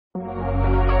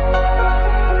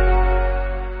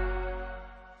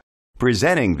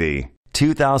Presenting the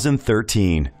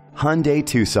 2013 Hyundai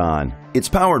Tucson. It's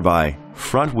powered by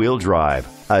front-wheel drive,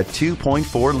 a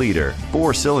 2.4-liter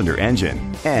four-cylinder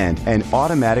engine, and an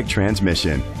automatic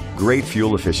transmission. Great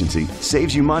fuel efficiency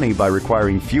saves you money by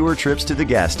requiring fewer trips to the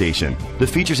gas station. The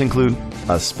features include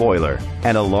a spoiler,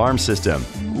 an alarm system,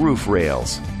 roof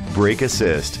rails, brake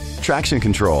assist, traction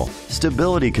control,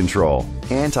 stability control,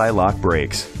 anti-lock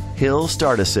brakes, hill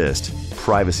start assist,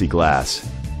 privacy glass.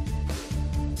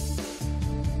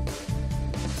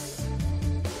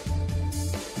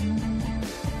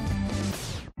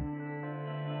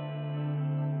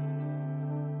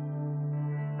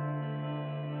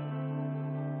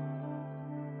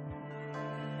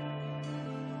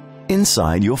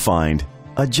 Inside you'll find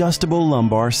adjustable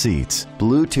lumbar seats,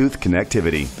 Bluetooth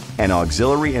connectivity, an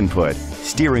auxiliary input,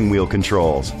 steering wheel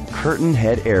controls, curtain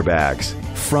head airbags,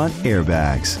 front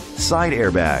airbags,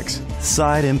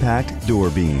 side impact door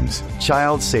beams,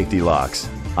 child safety locks,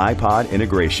 iPod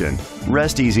integration.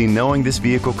 Rest easy knowing this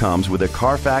vehicle comes with a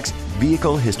Carfax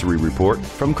Vehicle History Report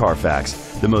from Carfax,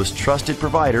 the most trusted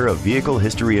provider of vehicle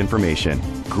history information.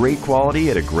 Great quality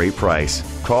at a great price.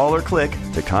 Call or click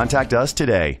to contact us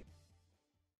today.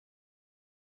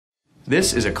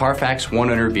 This is a Carfax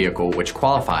one-owner vehicle which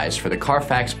qualifies for the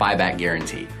Carfax buyback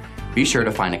guarantee. Be sure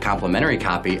to find a complimentary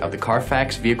copy of the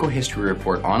Carfax Vehicle History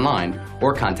Report online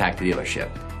or contact the dealership.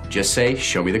 Just say,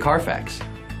 "Show me the Carfax."